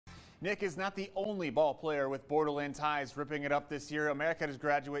Nick is not the only ball player with Borderland ties ripping it up this year. Americans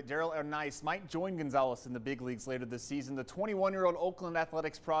graduate Hernaiz might join Gonzalez in the big leagues later this season. The 21-year-old Oakland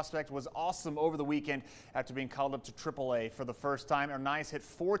Athletics prospect was awesome over the weekend after being called up to AAA for the first time. Hernaiz hit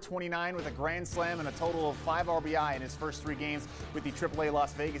 .429 with a grand slam and a total of 5 RBI in his first 3 games with the AAA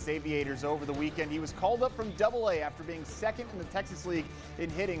Las Vegas Aviators over the weekend. He was called up from AA after being second in the Texas League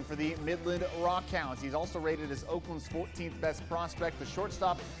in hitting for the Midland Rock Hounds. He's also rated as Oakland's 14th best prospect. The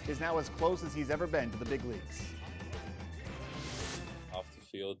shortstop is now as close as he's ever been to the big leagues. Off the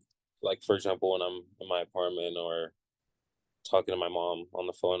field, like for example, when I'm in my apartment or talking to my mom on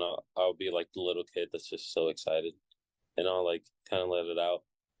the phone, I'll be like the little kid that's just so excited, and I'll like kind of let it out.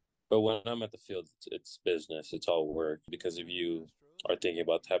 But when I'm at the field, it's business. It's all work, because if you are thinking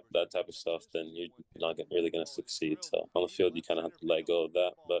about that type of stuff, then you're not really going to succeed. So on the field, you kind of have to let go of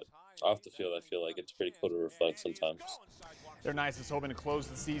that. But off the field, I feel like it's pretty cool to reflect sometimes. Hernaiz is hoping to close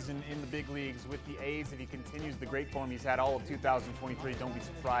the season in the big leagues with the A's. If he continues the great form he's had all of 2023, don't be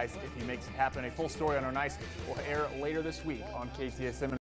surprised if he makes it happen. A full story on Hernaiz will air later this week on KTSM.